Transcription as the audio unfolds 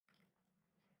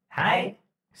Hi!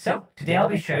 So, today I'll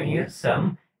be showing you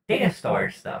some data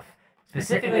storage stuff.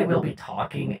 Specifically, we'll be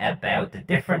talking about the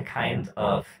different kinds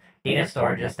of data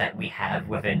storages that we have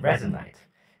within Resonite.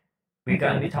 We're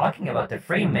going to be talking about the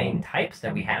three main types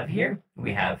that we have here.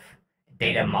 We have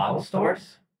data model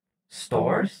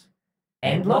stores,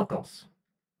 and locals.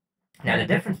 Now, the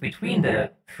difference between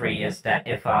the three is that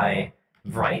if I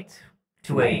write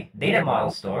to a data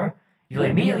model store, you'll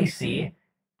immediately see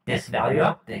this value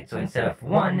update. So instead of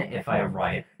 1, if I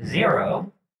write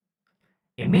 0,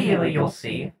 immediately you'll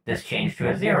see this change to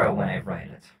a 0 when I write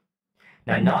it.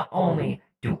 Now, not only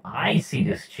do I see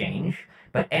this change,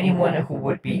 but anyone who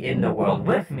would be in the world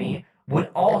with me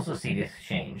would also see this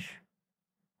change,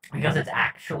 because it's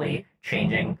actually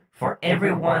changing for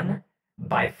everyone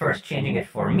by first changing it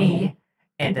for me,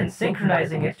 and then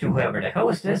synchronizing it to whoever the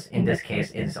host is. In this case,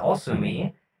 it is also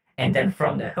me. And then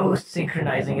from the host,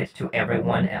 synchronizing it to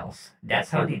everyone else.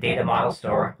 That's how the data model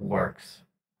store works.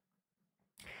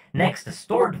 Next, the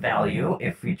stored value,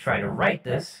 if we try to write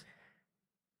this,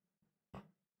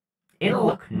 it'll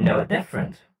look no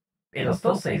different. It'll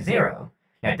still say 0.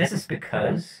 Now, this is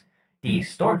because the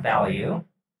stored value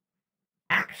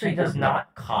actually does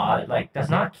not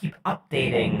keep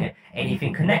updating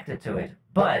anything connected to it.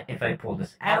 But if I pull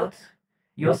this out,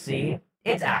 you'll see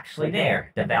it's actually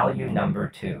there, the value number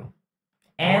 2.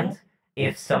 And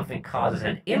if something causes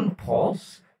an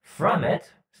impulse from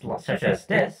it, such as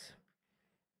this,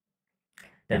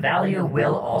 the value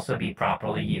will also be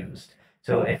properly used.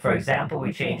 So if, for example,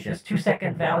 we change this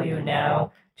 2-second value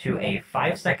now to a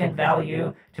 5-second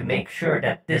value to make sure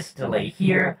that this delay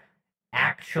here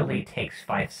actually takes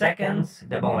 5 seconds,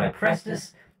 the moment I press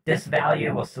this, this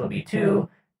value will still be 2,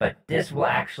 but this will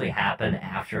actually happen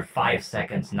after 5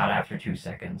 seconds, not after 2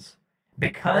 seconds.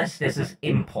 Because this is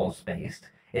impulse-based,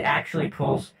 it actually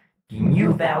pulls the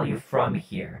new value from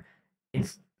here.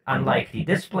 Unlike the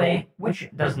display, which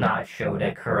does not show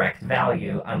the correct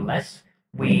value unless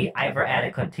we either add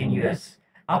a continuous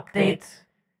update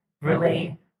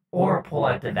relay or pull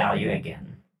out the value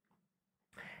again.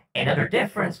 Another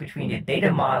difference between the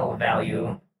data model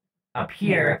value up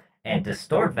here and the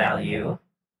stored value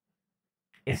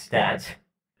is that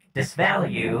this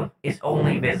value is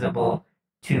only visible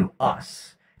to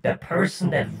us, the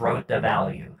person that wrote the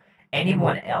value.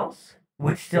 Anyone else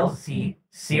would still see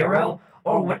 0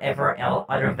 or whatever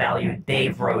other value they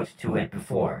wrote to it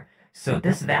before. So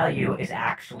this value is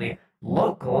actually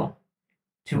local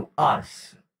to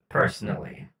us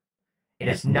personally. It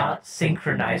is not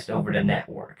synchronized over the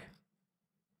network.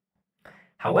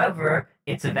 However,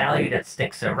 it's a value that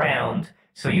sticks around,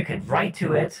 so you can write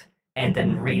to it and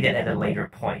then read it at a later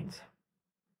point.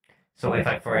 So if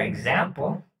I, for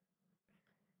example,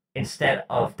 instead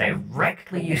of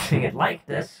directly using it like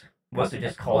this, was to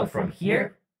just call it from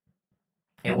here,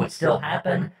 it would still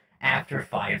happen after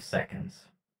 5 seconds.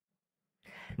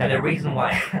 Now, the reason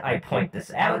why I point this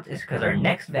out is because our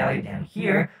next value down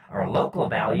here, our local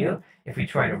value, if we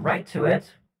try to write to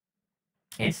it,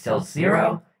 it's still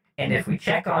 0, and if we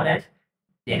check on it,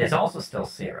 it is also still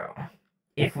 0.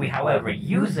 If we, however,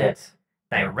 use it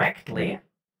directly,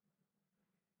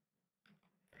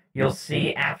 you'll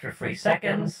see after 3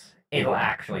 seconds, it'll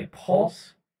actually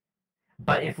pulse.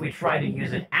 But if we try to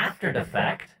use it after the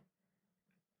fact,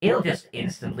 it'll just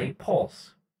instantly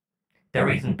pulse. The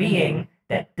reason being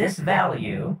that this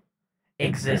value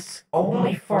exists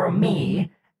only for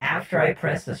me after I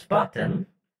press this button.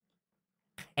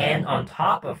 And on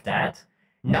top of that,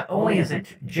 not only is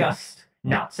it just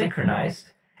not synchronized,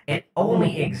 it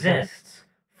only exists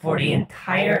for the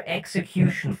entire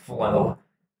execution flow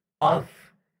of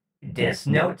this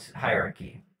node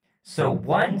hierarchy. So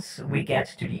once we get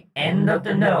to the end of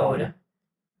the node,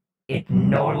 it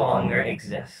no longer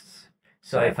exists.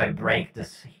 So if I break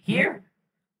this here,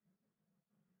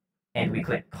 and we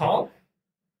click call,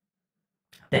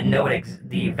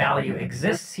 the value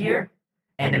exists here,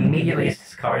 and immediately is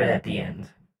discarded at the end.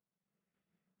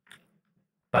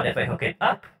 But if I hook it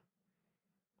up,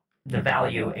 the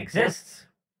value exists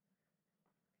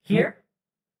here,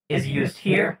 is used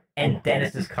here, and then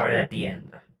is discarded at the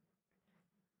end.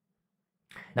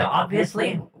 Now,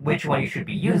 obviously, which one you should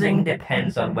be using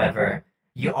depends on whether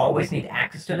you always need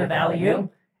access to the value,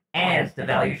 and the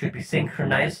value should be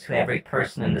synchronized to every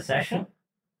person in the session.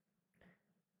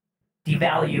 The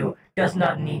value does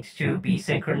not need to be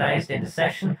synchronized in the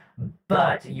session,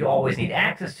 but you always need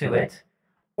access to it,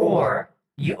 or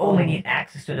you only need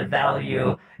access to the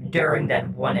value during that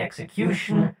one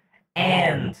execution,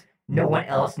 and no one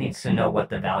else needs to know what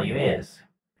the value is.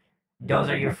 Those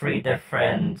are your 3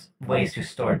 different ways to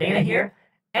store data here,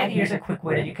 and here's a quick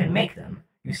way that you can make them.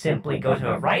 you simply go to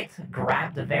the right,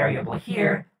 grab the variable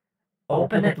here,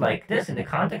 open it like this in the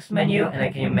context menu, and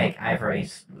then you can make either a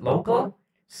local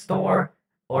store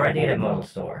or a data model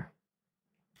store.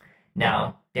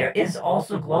 Now, there is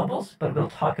also globals, but we'll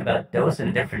talk about those in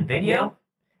a different video.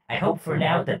 I hope for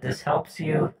now that this helps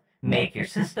you make your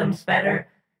systems better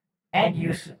and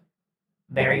use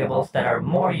variables that are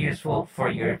more useful for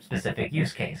your specific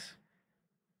use case.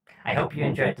 I hope you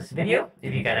enjoyed this video.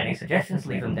 If you got any suggestions,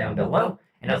 leave them down below,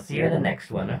 and I'll see you in the next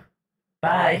one.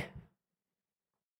 Bye!